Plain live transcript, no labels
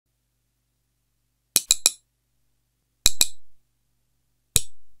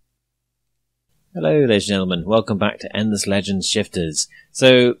Hello, ladies and gentlemen. Welcome back to Endless Legends Shifters.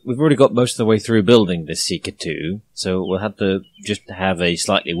 So, we've already got most of the way through building this Seeker 2, so we'll have to just have a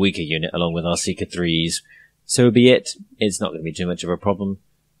slightly weaker unit along with our Seeker 3s. So be it. It's not going to be too much of a problem.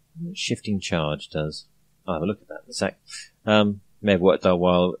 Shifting charge does. I'll have a look at that in a sec. May have worked out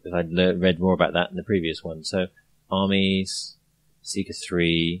while if I'd read more about that in the previous one. So, armies, Seeker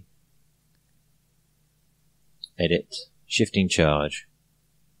 3, edit, shifting charge.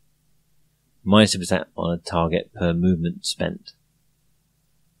 -2% on a target per movement spent.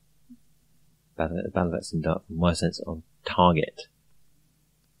 Battle vets in dark, -2% on target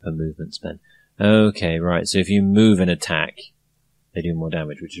per movement spent. Okay, right, so if you move an attack, they do more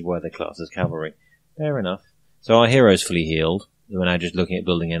damage, which is why they're classed as cavalry. Fair enough. So our hero's fully healed. We're now just looking at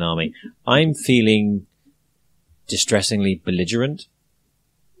building an army. I'm feeling distressingly belligerent.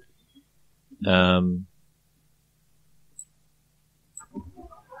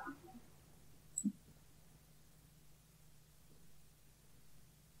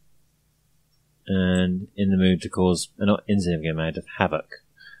 And in the mood to cause a not insignificant amount of havoc.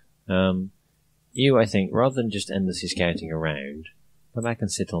 You, I think, rather than just endlessly scouting around, come back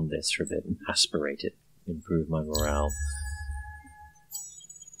and sit on this for a bit and aspirate it, improve my morale.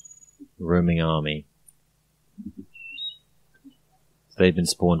 Roaming army. So they've been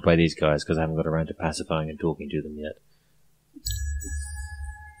spawned by these guys because I haven't got around to pacifying and talking to them yet.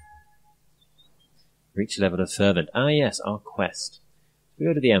 Reach level of fervent. Ah yes, our quest. We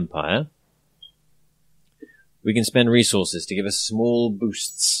go to the Empire. We can spend resources to give us small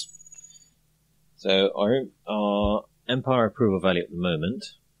boosts. So our Empire approval value at the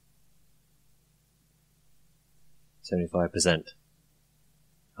moment, 75%.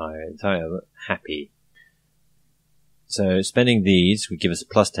 I'm happy. So spending these would give us a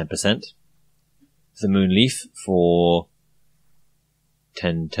plus 10%. The Moon Leaf for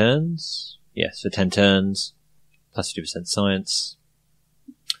 10 turns. Yes, for 10 turns. Plus 50% science.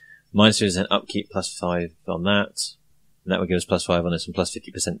 -2% upkeep, plus 5 on that. And that would give us plus 5 on this and plus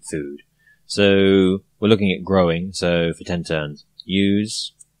 50% food. So, we're looking at growing, so for 10 turns.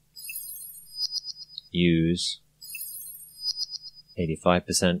 Use.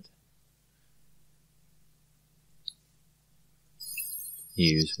 85%.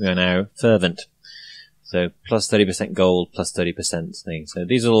 Use. We are now fervent. So, plus 30% gold, plus 30% thing. So,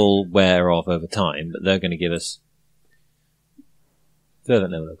 these will all wear off over time, but they're going to give us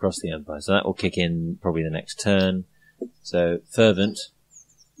fervent level across the Empire. So that will kick in probably the next turn. So fervent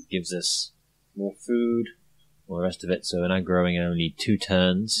gives us more food, all the rest of it. So we're now growing in only 2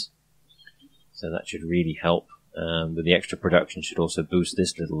 turns. So that should really help. With the extra production should also boost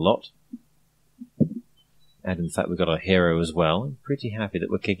this little lot. And in fact we've got our hero as well. I'm pretty happy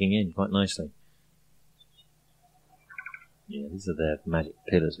that we're kicking in quite nicely. Yeah, these are their magic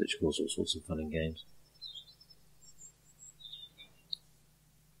pillars which cause all sorts of fun and games.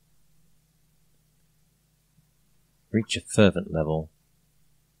 Reach a fervent level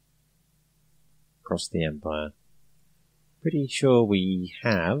across the Empire. Pretty sure we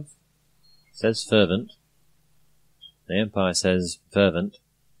have. It says fervent. The Empire says fervent.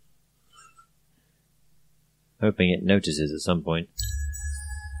 Hoping it notices at some point.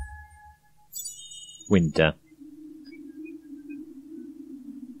 Winter.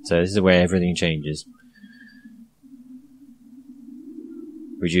 So this is where everything changes.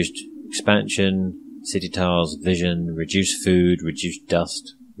 Reduced expansion. City tiles, vision, reduced food, reduced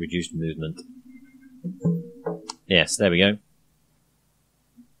dust, reduced movement. Yes, there we go.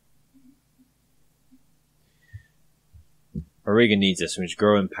 Auriga needs us, we must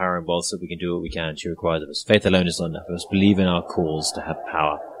grow in power and wealth so we can do what we can. She requires of us. Faith alone is not enough. We must believe in our cause to have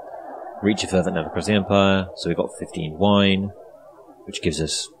power. Reach a fervent level across the Empire. So we've got 15 wine, which gives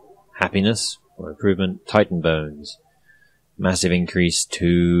us happiness or improvement. Titan bones. Massive increase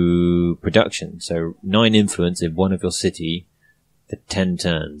to production. So 9 influence in one of your city for 10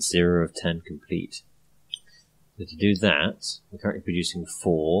 turns. 0 of 10 complete. So to do that, we're currently producing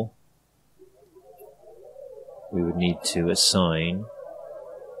 4. We would need to assign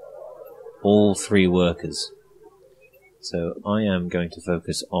all 3 workers. So I am going to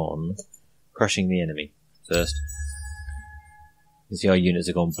focus on crushing the enemy first. You see our units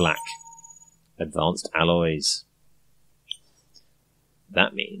have gone black. Advanced alloys.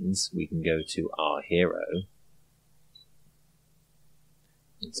 That means we can go to our hero,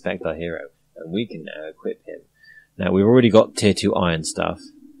 inspect our hero, and we can now equip him. Now, we've already got tier 2 iron stuff.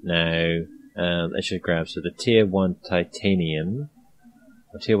 Now, let's just grab, so the tier 1 titanium,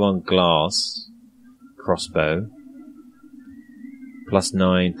 or tier 1 glass crossbow, plus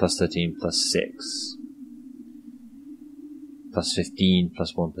 9, plus 13, plus 6. plus 15,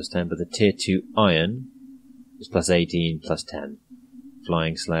 plus 1, plus 10, but the tier 2 iron is plus 18, plus 10.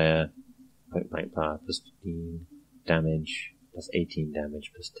 Flying Slayer, point blank power, plus 15 damage, plus 18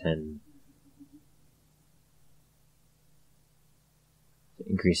 damage, plus 10. It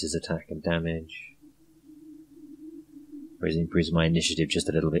increases attack and damage. Whereas it improves my initiative just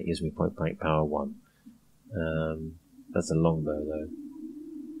a little bit, gives me point blank power 1. That's a longbow though.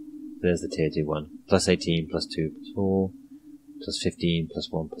 There's the tier 2 one. Plus 18, plus 2, plus 4, plus 15, plus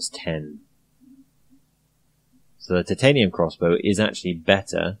 1, plus 10. So the titanium crossbow is actually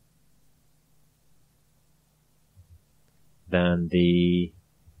better than the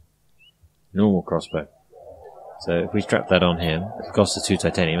normal crossbow. So if we strap that on him, it costs us 2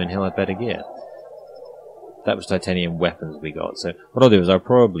 titanium and he'll have better gear. That was titanium weapons we got. So what I'll do is I'll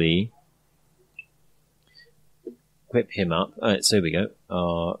probably equip him up. Alright, so we go.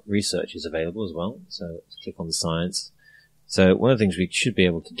 Our research is available as well. So let's click on the science. So one of the things we should be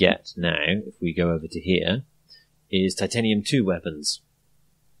able to get now, if we go over to here, is titanium 2 weapons.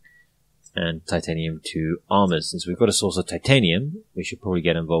 And titanium 2 armors. Since we've got a source of titanium, we should probably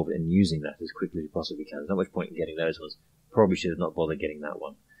get involved in using that as quickly as we possibly can. There's not much point in getting those ones. Probably should have not bothered getting that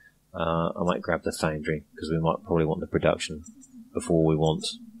one. I might grab the foundry, because we might probably want the production before we want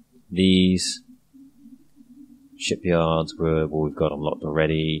these. Shipyards, we've got unlocked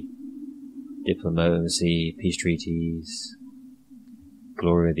already. Diplomacy, peace treaties,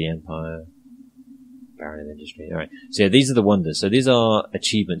 glory of the empire, baron of industry. Alright, so yeah, these are the wonders. So these are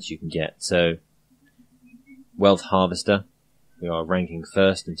achievements you can get. So, wealth harvester, we are ranking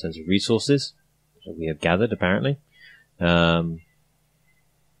first in terms of resources that we have gathered, apparently. With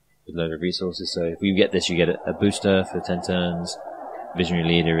a load of resources. So if you get this, you get a booster for 10 turns. Visionary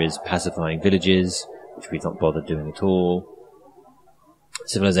leader is pacifying villages, which we've not bothered doing at all.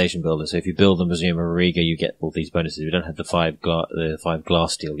 Civilization builder. So if you build the Museum of Auriga, you get all these bonuses. We don't have the 5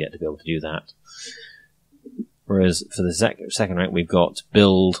 glass steel yet to be able to do that. Whereas for the second rank, we've got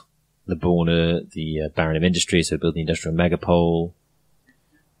build the Borner, the Baron of Industry, so build the Industrial Megapole.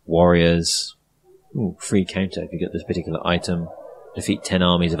 Warriors. Ooh, free counter if you get this particular item. Defeat 10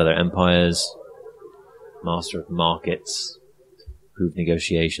 armies of other empires. Master of markets. Improve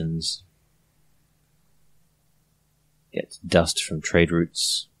negotiations. Get dust from trade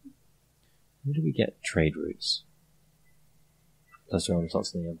routes. Where do we get trade routes? Cluster arm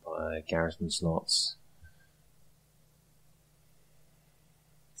slots in the empire. Garrison slots.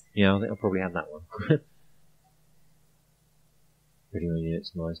 Yeah, I think I'll probably have that one. Reading on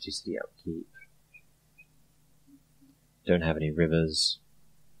units, minus 2 city upkeep. Don't have any rivers.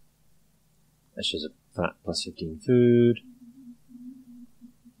 That's just a flat plus 15 food.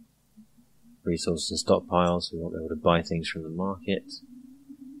 Resources and stockpiles, so we won't be able to buy things from the market.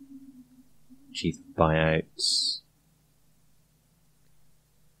 Chief buyouts.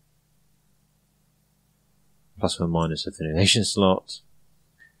 +1 minus affiliation slot.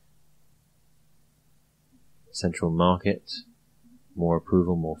 Central market. More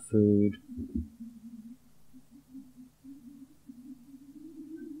approval, more food.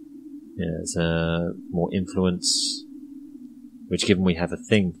 Yeah, there's more influence. Which, given we have a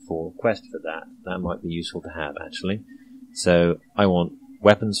thing for quest for that, that might be useful to have, actually. So, I want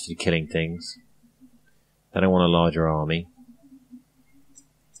weapons for killing things. Then I want a larger army.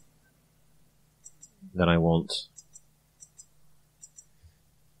 Then I want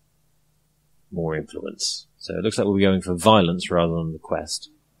more influence. So it looks like we'll be going for violence rather than the quest.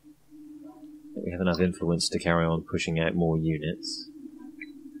 I think we have enough influence to carry on pushing out more units.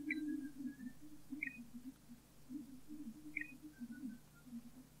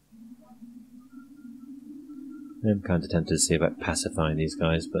 I'm kind of tempted to see about pacifying these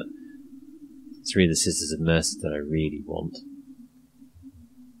guys, but it's really the Sisters of Mercy that I really want.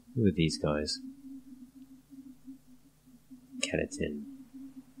 Who are these guys? Keratin.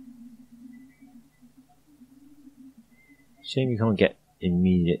 Shame you can't get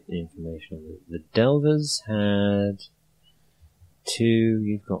immediate information on it. The Delvers had 2,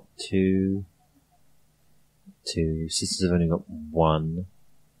 you've got 2. Sisters have only got 1.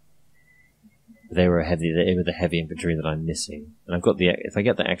 They were the heavy infantry that I'm missing. And I've got if I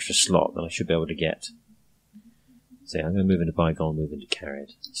get that extra slot, then I should be able to get. So yeah, I'm going to move into Bygone, move into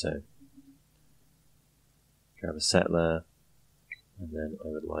Carried. So, grab a settler, and then I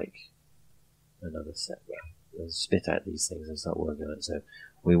would like another settler. Let's spit out these things and start working on it. So,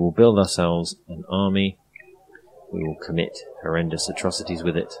 we will build ourselves an army. We will commit horrendous atrocities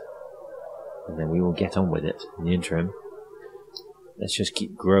with it. And then we will get on with it in the interim. Let's just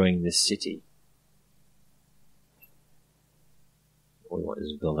keep growing this city. What we want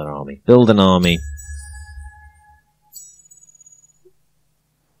is to build an army. Build an army.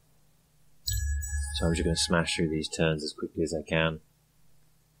 So I'm just going to smash through these turns as quickly as I can.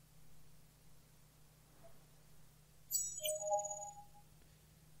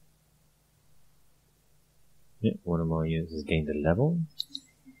 Yep, one of my units has gained a level.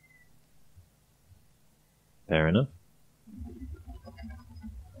 Fair enough.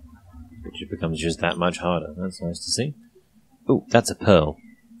 It just becomes just that much harder. That's nice to see. Oh, that's a pearl.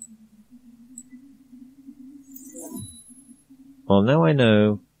 Well, now I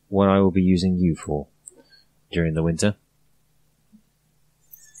know what I will be using you for during the winter.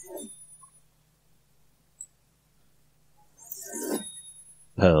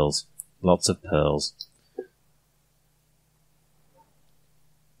 Pearls. Lots of pearls.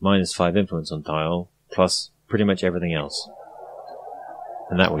 -5 influence on tile, plus pretty much everything else.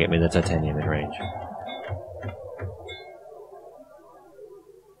 And that will get me the titanium in range.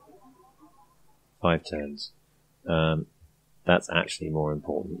 Five turns. That's actually more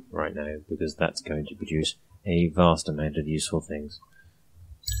important right now, because that's going to produce a vast amount of useful things.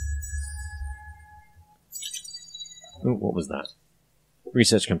 Ooh, what was that?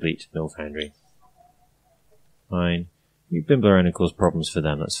 Research complete. Mill foundry. Fine. You bimble around and cause problems for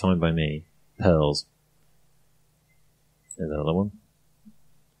them. That's fine by me. Pearls. There's another one.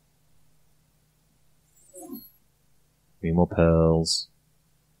 3 more pearls.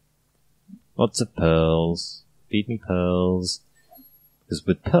 Lots of pearls. Feed me pearls. Because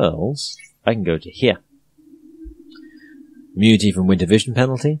with pearls, I can go to here. Immunity from winter vision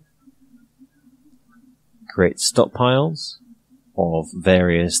penalty. Create stockpiles of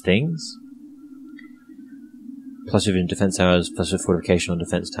various things. Plus your defense towers, plus your fortification on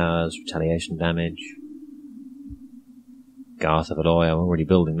defense towers, retaliation damage. Garth of Allayi, I'm already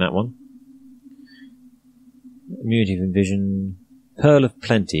building that one. Immunity from vision. Pearl of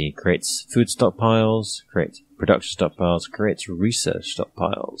Plenty creates food stockpiles, creates production stockpiles, creates research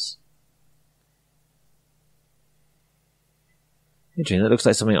stockpiles. Interesting, that looks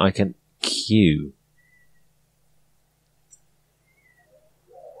like something I can queue.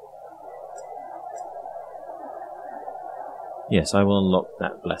 Yes, I will unlock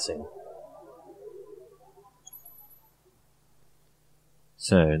that blessing.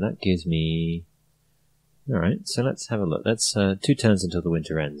 So that gives me... Alright, so let's have a look. That's 2 turns until the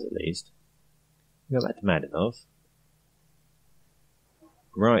winter ends, at least. Go back to Madinov.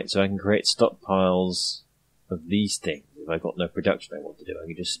 Right, so I can create stockpiles of these things. If I've got no production I want to do, I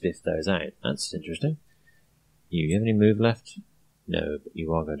can just spiff those out. That's interesting. You have any move left? No, but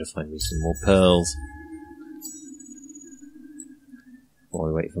you are going to find me some more pearls.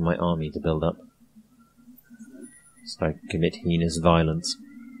 While I wait for my army to build up. So I commit heinous violence.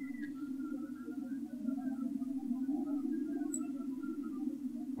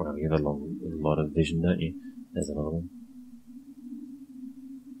 Wow, you have a lot of vision, don't you? There's another one.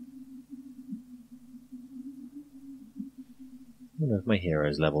 I wonder if my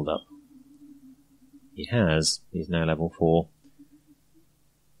hero's leveled up. He has. He's now level 4.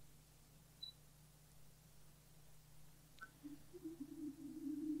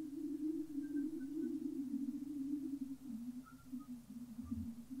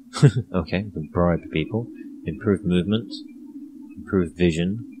 Okay, we can bribe people. Improve movement. Improve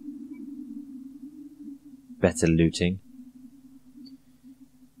vision. Better looting.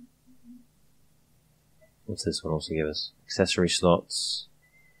 What's this one also give us? Accessory slots.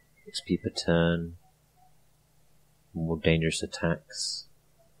 XP per turn. More dangerous attacks.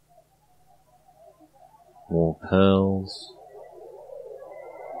 More pearls.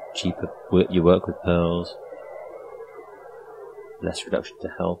 Cheaper, you work with pearls. Less reduction to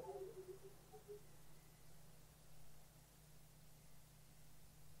health.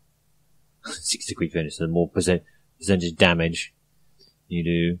 Degree finish, so the more percentage damage you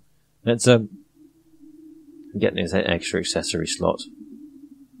do. Let's get this extra accessory slot.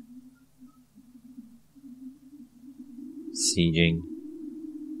 Sieging.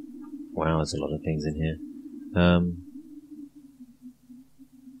 Wow, there's a lot of things in here. +1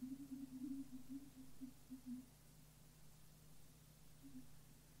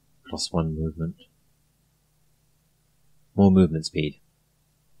 movement. More movement speed.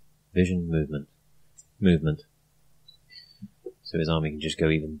 Vision, movement. Movement. So his army can just go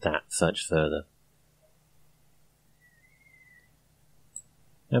even that much further.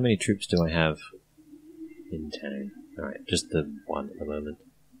 How many troops do I have in town? Alright, just the one at the moment.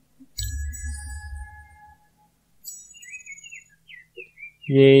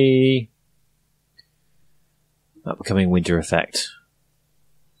 Yay! Upcoming winter effect.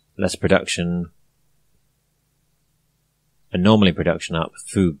 Less production. Anomaly production up.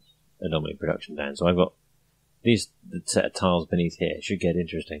 Food anomaly production down. So I've got the set of tiles beneath here. It should get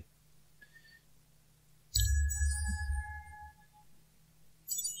interesting.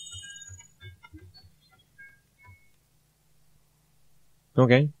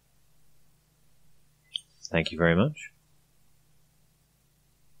 Okay. Thank you very much.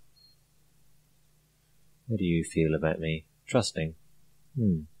 How do you feel about me? Trusting.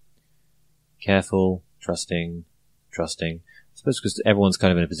 Careful, trusting. I suppose because everyone's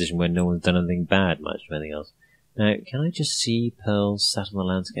kind of in a position where no one's done anything bad much of anything else. Now, can I just see pearls sat on the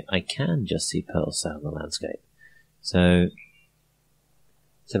landscape? I can just see pearls sat on the landscape. So,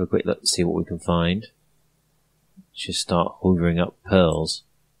 let's have a quick look and see what we can find. Just start hoovering up pearls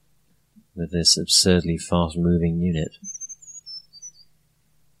with this absurdly fast-moving unit.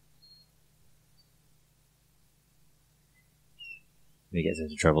 If he gets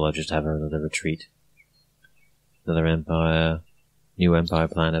into trouble, I'll just have another retreat. Another empire. New empire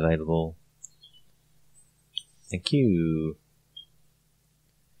plan available. Thank you.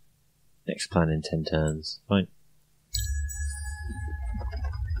 Next plan in 10 turns. Fine.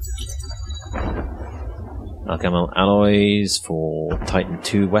 Alchemical alloys for Titan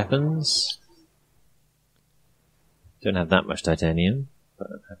 2 weapons. Don't have that much titanium, but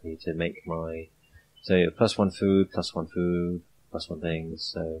I'm happy to make my... So, +1 food, +1 food, +1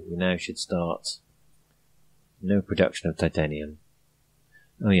 things. So, we now should start... No production of titanium.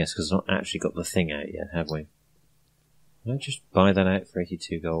 Oh yes, because I've not actually got the thing out yet, have we? Can I just buy that out for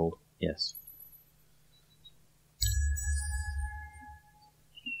 82 gold? Yes.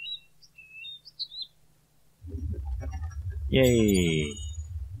 Yay!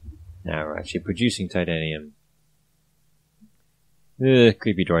 Now we're actually producing titanium.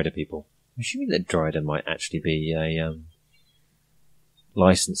 Creepy Dryder people. I'm assuming that Dryder might actually be a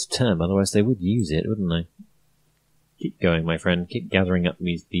licensed term, otherwise they would use it, wouldn't they? Keep going, my friend. Keep gathering up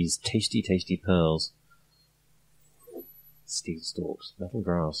these tasty, tasty pearls. Steel stalks. Metal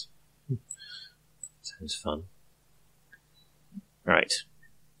grass. Sounds fun. Right.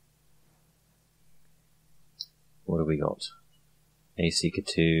 What have we got? A Seeker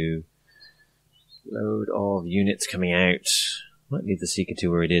 2. Load of units coming out. Might leave the Seeker 2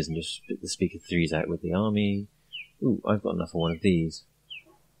 where it is and just split the Seeker 3s out with the army. Ooh, I've got enough for one of these.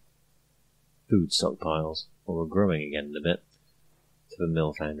 Food stockpiles. Well, we're growing again in a bit. To the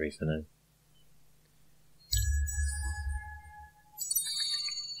mill foundry for now.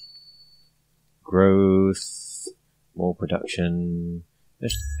 Growth. More production.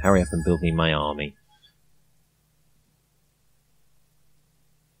 Just hurry up and build me my army.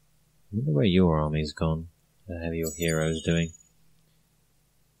 I wonder where your army's gone. How are your heroes doing?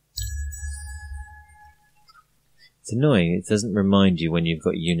 It's annoying, it doesn't remind you when you've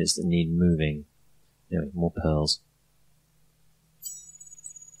got units that need moving. Anyway, more pearls.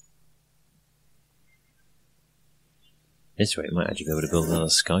 This way, we might actually be able to build another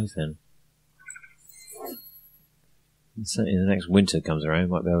skyfin. And certainly the next winter comes around, we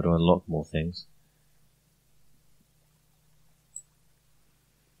might be able to unlock more things.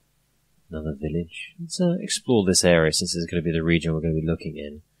 Another village. Let's explore this area since this is going to be the region we're going to be looking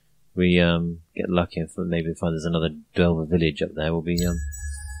in. We get lucky and maybe find there's another Delver village up there. We'll be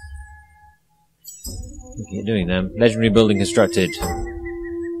looking at doing them. Legendary building constructed.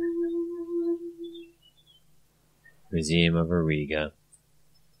 Museum of Auriga.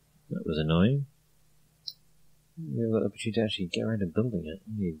 That was annoying. We have got the opportunity to actually get around to building it.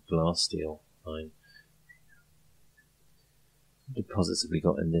 We need glass steel. Fine. What deposits have we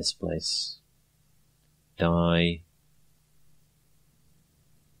got in this place? Dye.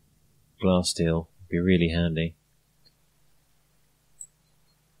 Glass steel would be really handy.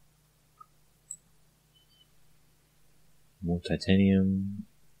 More titanium.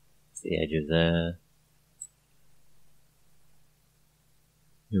 It's the edge of there.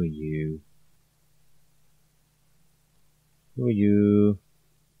 Who are you? Who are you?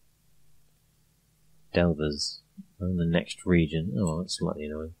 Delvers. I'm in the next region. Oh, that's slightly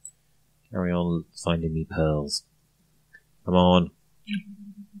annoying. Carry on finding me pearls. Come on.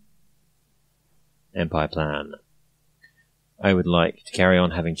 Empire plan. I would like to carry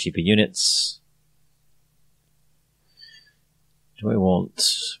on having cheaper units. Do I want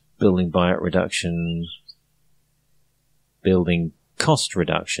building buyout reduction? Building cost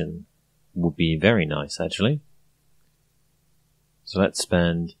reduction would be very nice, actually. So let's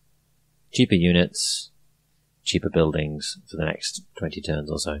spend cheaper units, cheaper buildings for the next 20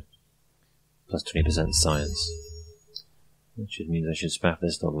 turns or so. Plus 20% science. Which means I should spaff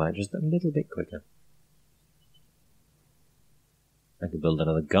this dog out just a little bit quicker. I could build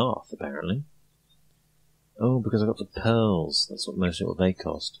another Garth, apparently. Oh, because I got the pearls. That's what most of what they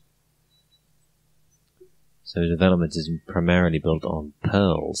cost. So development is primarily built on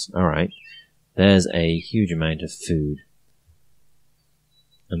pearls. Alright. There's a huge amount of food.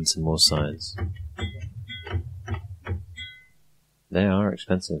 And some more science. They are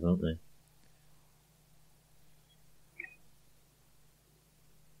expensive, aren't they?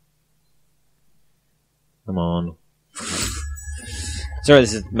 Come on. Sorry,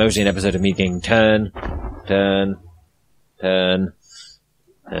 this is mostly an episode of me getting turn. I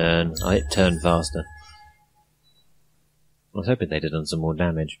hit turn faster. I was hoping they'd have done some more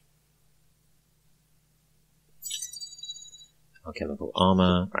damage. Alchemical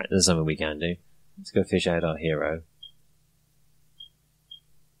armor. Right, there's something we can do. Let's go fish out our hero.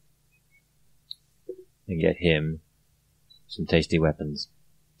 And get him some tasty weapons.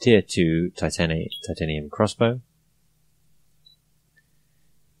 Tier 2 titanium crossbow.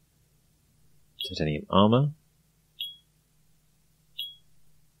 Titanium armor.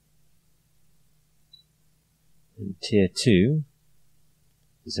 And tier 2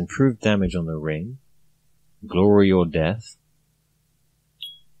 is improved damage on the ring. Glory or death.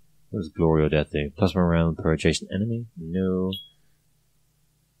 What does glory or death do? Plus 1 round per adjacent enemy? No.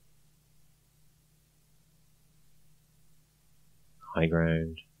 High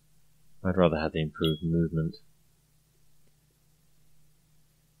ground. I'd rather have the improved movement.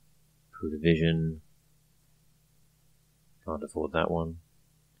 Improved vision. Can't afford that one.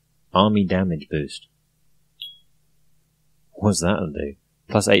 Army damage boost. What's that do?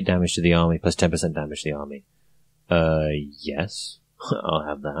 Plus 8 damage to the army, plus 10% damage to the army. Yes. I'll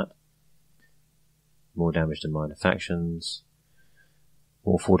have that. More damage to minor factions.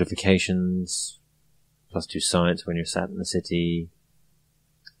 More fortifications. Plus 2 science when you're sat in the city.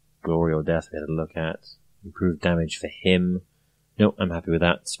 Glory or death we had a look at. Improved damage for him. Nope, I'm happy with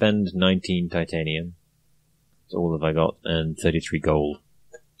that. Spend 19 titanium. That's all have I got. And 33 gold.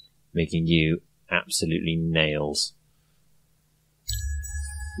 Making you absolutely nails.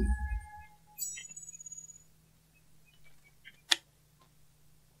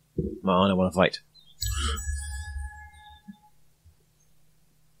 Come on, I want to fight.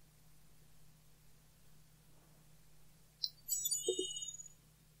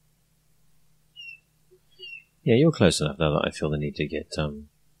 Yeah, you're close enough though that I feel the need to get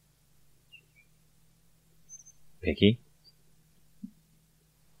picky.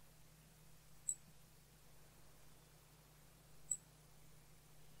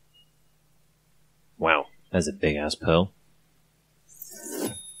 Wow, that's a big ass pearl.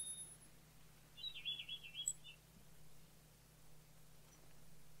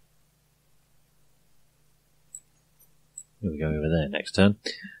 Here we go over there next turn.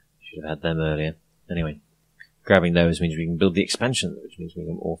 Should have had them earlier. Anyway, grabbing those means we can build the expansion, which means we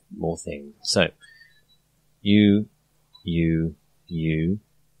can get more things. So, you.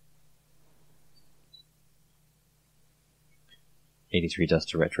 83 dust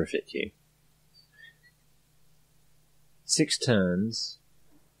to retrofit you. 6 turns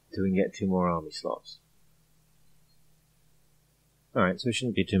till we can get 2 more army slots. Alright, so it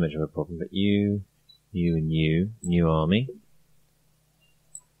shouldn't be too much of a problem, but you, new army.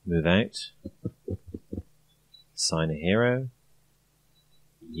 Move out. Assign a hero.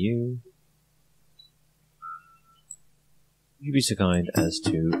 You be so kind as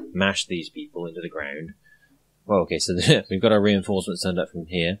to mash these people into the ground. Well, okay, so we've got our reinforcements turned up from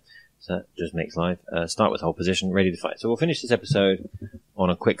here, so that just makes life. Start with whole position, ready to fight. So we'll finish this episode on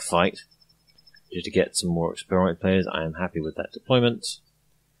a quick fight, just to get some more experiment players. I am happy with that deployment.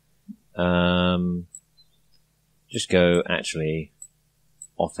 Just go, actually,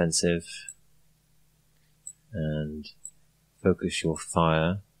 offensive, and focus your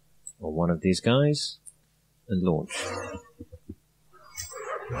fire on one of these guys, and launch.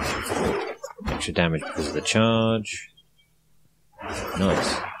 Extra damage because of the charge.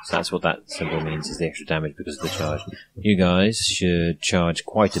 Nice. So that's what that symbol means, is the extra damage because of the charge. You guys should charge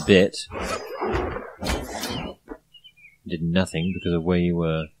quite a bit. Did nothing because of where you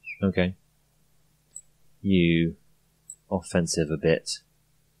were. Okay. You offensive a bit.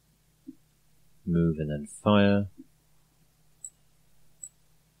 Move and then fire.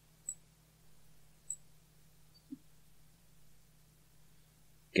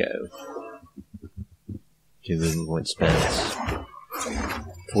 Go. 2 movement points spent.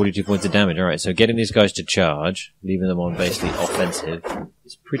 42 points of damage. Alright, so getting these guys to charge, leaving them on basically offensive,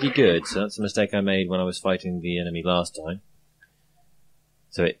 is pretty good. So that's a mistake I made when I was fighting the enemy last time.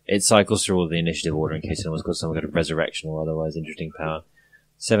 So it cycles through all the initiative order in case anyone's got some kind of resurrection or otherwise interesting power.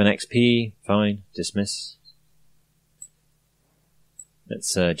 7 XP, fine, dismiss.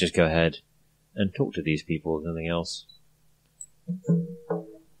 Let's just go ahead and talk to these people, if nothing else.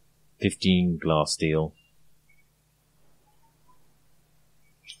 15 glass steel.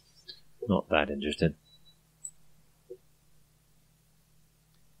 Not that interested.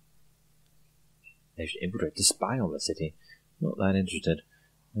 They should infiltrate to spy on the city. Not that interested.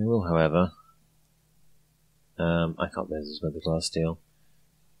 I will, however. I can't bear this with the glass steel.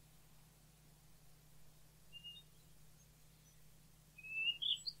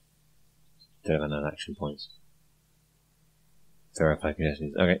 Don't have enough action points. Verify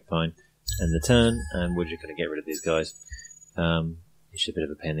conditions. Okay, fine. End the turn, and we're just going to get rid of these guys. It's a bit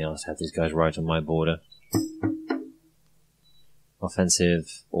of a pain in the arse to have these guys right on my border.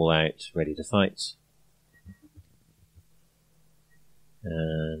 Offensive, all out, ready to fight.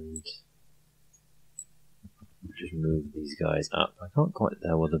 And just move these guys up. I can't quite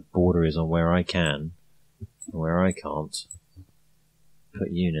tell where the border is on where I can and where I can't.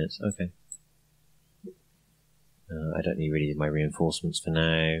 Put units, okay. I don't need really my reinforcements for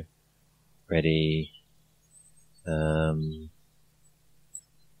now. Ready.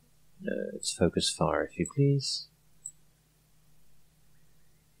 Let's focus fire, if you please.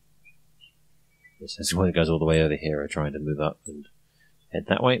 This is one that goes all the way over here, trying to move up and head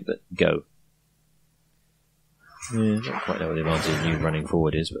that way, but go. Yeah, don't quite know what the advantage of new running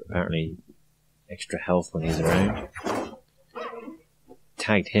forward is, but apparently extra health when he's around.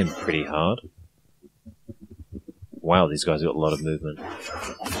 Tagged him pretty hard. Wow, these guys have got a lot of movement.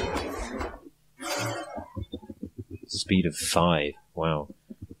 Speed of 5. Wow.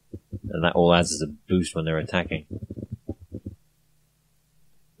 And that all adds as a boost when they're attacking.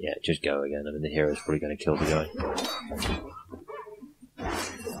 Yeah, just go again. I mean, the hero's probably going to kill the guy.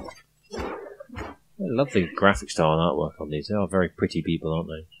 Lovely graphic style and artwork on these. They are very pretty people, aren't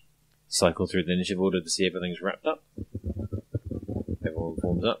they? Cycle through the initiative order to see everything's wrapped up. Everyone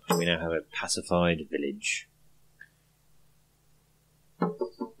forms up, and we now have a pacified village.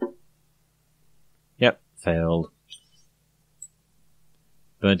 Yep, failed.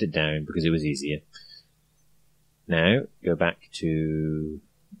 Burnt it down because it was easier. Now, go back to...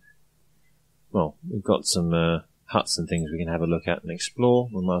 Well, we've got some huts and things we can have a look at and explore.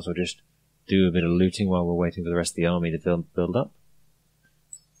 We might as well just do a bit of looting while we're waiting for the rest of the army to build up.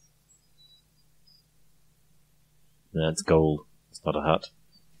 That's gold. It's not a hut.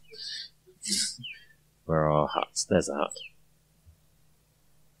 Where are our huts? There's a hut.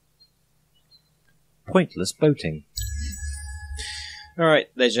 Pointless boating. Alright,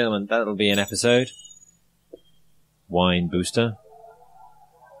 ladies and gentlemen, that'll be an episode. Wine booster.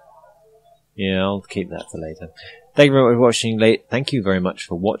 Yeah, I'll keep that for later. Thank you very much for watching. Thank you very much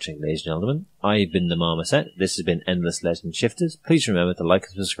for watching, ladies and gentlemen. I've been the Marmoset. This has been Endless Legend Shifters. Please remember to like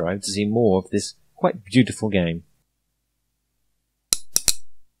and subscribe to see more of this quite beautiful game.